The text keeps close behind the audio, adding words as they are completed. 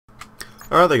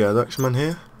Alright there guys, Axeman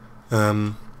here.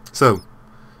 So,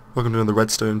 welcome to another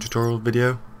Redstone tutorial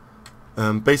video.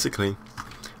 Basically,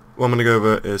 what I'm going to go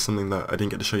over is something that I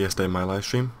didn't get to show yesterday in my live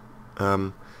stream.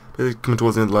 Basically, coming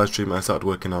towards the end of the live stream, I started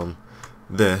working on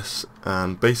this,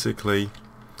 and basically,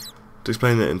 to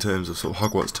explain it in terms of sort of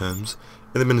Hogwarts terms,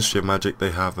 in the Ministry of Magic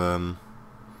they have a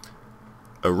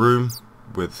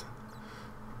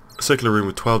circular room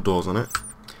with 12 doors on it.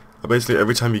 And basically,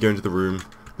 every time you go into the room,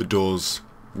 the doors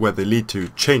where they lead to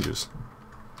changes.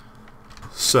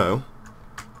 So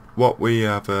what we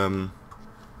have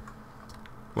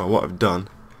what I've done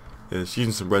is,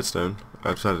 using some redstone,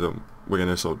 I've decided that we're going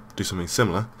to sort of do something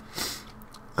similar.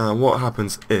 What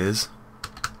happens is,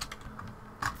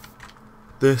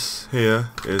 this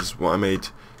here is what I made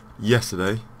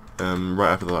yesterday,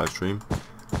 right after the live stream,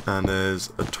 and there's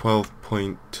a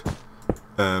 12-point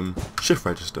shift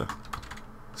register.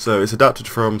 So it's adapted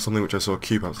from something which I saw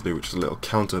Cube have to do, which is a little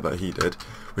counter that he did,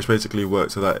 which basically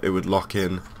worked so that it would lock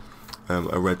in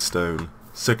a redstone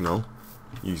signal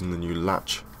using the new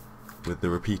latch with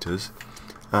the repeaters.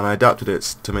 And I adapted it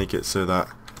to make it so that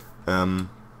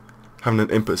having an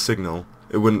input signal,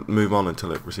 it wouldn't move on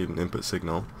until it received an input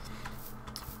signal.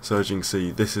 So as you can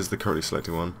see, this is the currently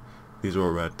selected one. These are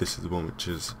all red. This is the one which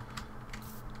is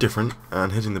different,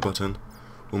 and hitting the button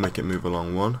will make it move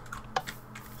along one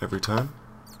every time.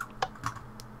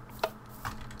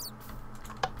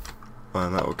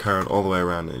 And that will carry on all the way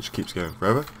around, and it just keeps going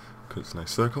forever because it's a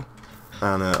nice circle.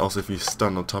 And also, if you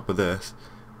stand on top of this,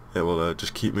 it will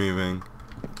just keep moving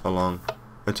along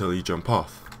until you jump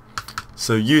off.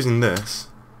 So using this,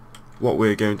 what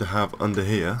we're going to have under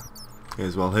here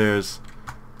is, I'll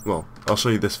show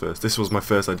you this first. This was my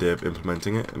first idea of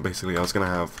implementing it, and basically I was going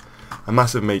to have a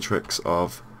massive matrix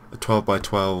of 12 by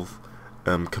 12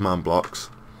 command blocks,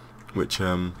 which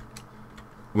depending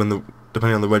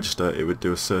on the register, it would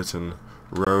do a certain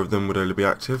row of them would only be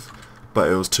active, but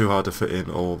it was too hard to fit in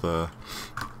all the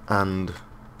AND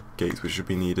gates which would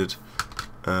be needed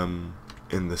in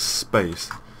this space.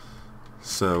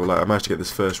 So I managed to get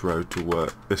this first row to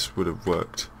work. This would have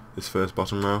worked, this first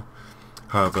bottom row.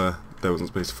 However, there wasn't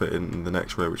space to fit in the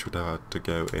next row, which would have had to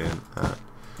go in at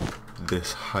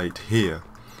this height here.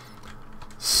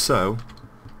 So,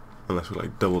 unless we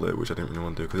doubled it, which I didn't really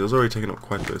want to do because it was already taking up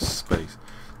quite a bit of space.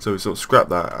 So we sort of scrapped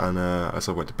that, and I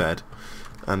sort of went to bed.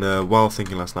 And while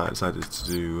thinking last night, I decided to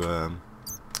do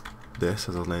this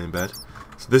as I was laying in bed.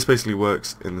 So this basically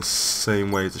works in the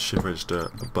same way as the shift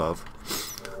register above,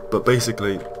 but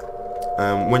basically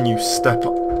when you step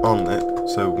on it,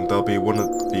 so there'll be one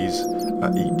of these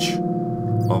at each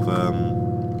of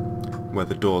where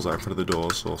the doors are, in front of the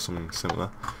doors or something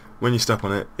similar. When you step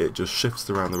on it, it just shifts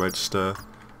around the register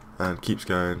and keeps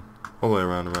going all the way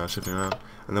around and around, shifting around,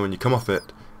 and then when you come off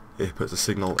it, it puts a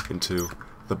signal into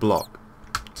the block.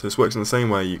 So this works in the same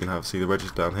way. You can see the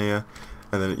register down here,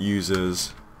 and then it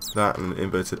uses that and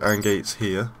inverted AND gates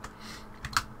here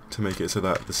to make it so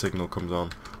that the signal comes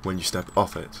on when you step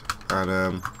off it.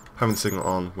 And having the signal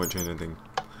on won't change anything.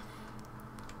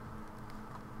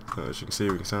 So as you can see,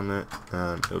 we can stand there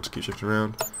and it'll just keep shifting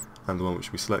around, and the one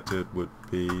which we selected would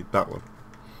be that one.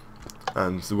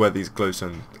 And so where these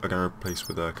glowstones are going to replace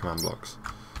with command blocks,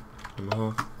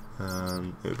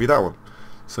 and it would be that one.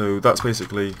 So that's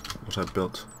basically what I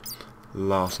built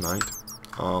last night.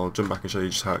 I'll jump back and show you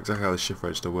just exactly how the shift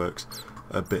register works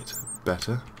a bit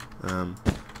better.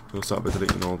 We'll start by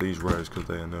deleting all these rows because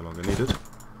they are no longer needed.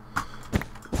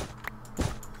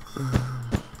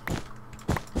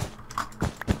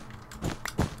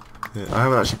 Yeah, I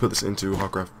haven't actually put this into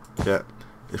Hogcraft yet.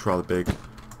 It's rather big.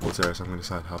 So I'm going to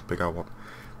decide how big I want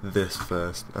this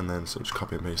first, and then sort of just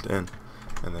copy and paste it in,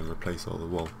 and then replace all the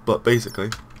wall. But basically,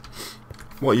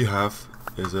 what you have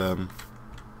is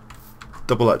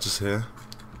double latches here.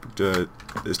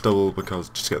 It's double because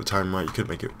just to get the time right, you could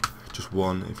make it just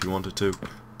one if you wanted to.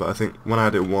 But I think when I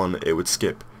had it one, it would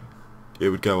skip. It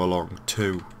would go along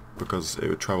two because it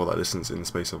would travel that distance in the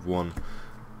space of one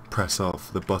press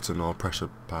of the button or pressure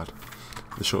pad,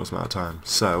 the shortest amount of time.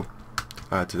 So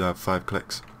I had to have 5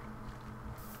 clicks.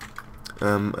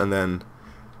 And then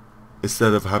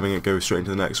instead of having it go straight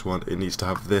into the next one, it needs to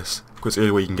have this, because it's the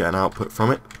only way you can get an output from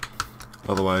it.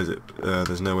 Otherwise,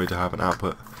 there's no way to have an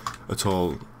output at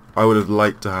all. I would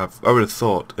have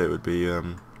thought it would be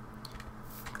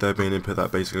there'd be an input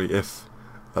that basically, if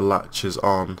a latch is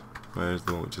on, where's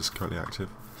the one which is currently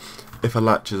active? If a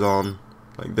latch is on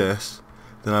like this,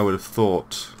 then I would have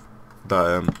thought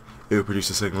that it would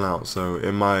produce a signal out. So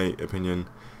in my opinion,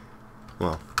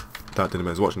 well, Dad didn't know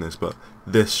I was watching this, but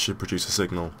this should produce a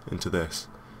signal into this,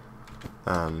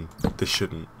 and this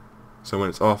shouldn't. So when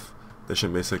it's off, there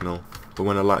shouldn't be a signal, but but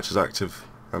when a latch is active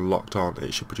and locked on,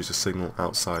 it should produce a signal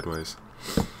out sideways.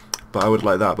 But I would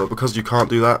like that, but because you can't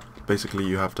do that, basically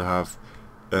you have to have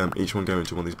each one go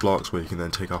into one of these blocks where you can then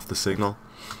take off the signal.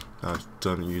 I've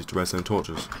used redstone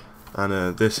torches,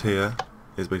 and this here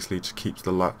is basically just keeps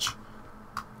the latch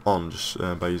on just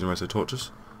by using redstone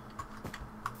torches.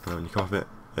 And when you come off it,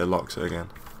 it locks it again.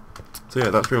 So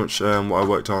yeah, that's pretty much what I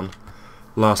worked on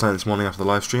last night, this morning after the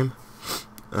live stream.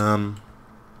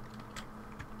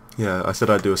 Yeah, I said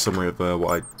I'd do a summary of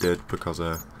what I did because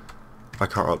I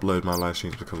can't upload my live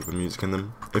streams because of the music in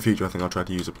them. In future, I think I'll try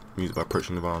to use music by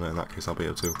approaching Nirvana. In that case, I'll be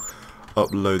able to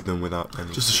upload them without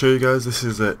any. Just to show you guys, this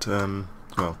is it.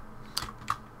 Well,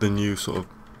 the new sort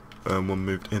of one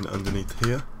moved in underneath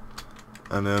here,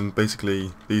 and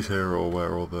basically these here are all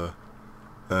where all the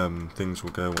things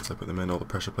will go once I put them in. All the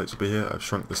pressure plates will be here. I've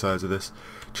shrunk the size of this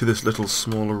to this little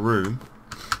smaller room,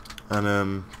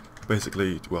 and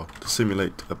basically, well, to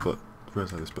simulate a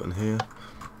where's this button here,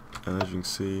 and as you can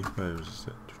see, where is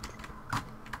it?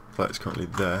 The light is currently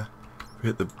there. We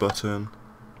hit the button,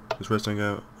 this redstone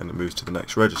go, and it moves to the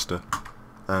next register.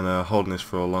 And holding this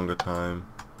for a longer time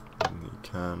than you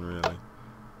can really.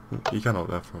 You can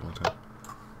hold that for a long time,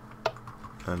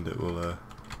 and it will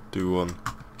do one.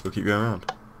 It'll keep going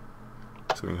around.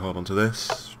 So we can hold on to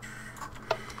this,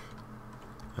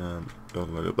 and it'll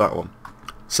load up that one.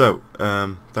 So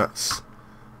that's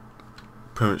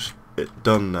pretty much it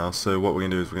done now. So what we're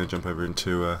going to do is we're going to jump over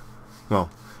into well,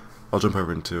 I'll jump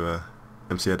over into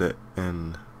MC Edit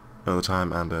in another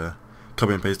time and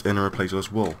copy and paste in and replace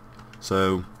this wool.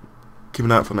 So keep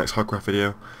an eye out for the next Hardcraft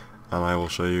video, and I will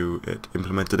show you it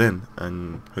implemented in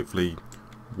and hopefully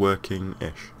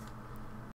working-ish.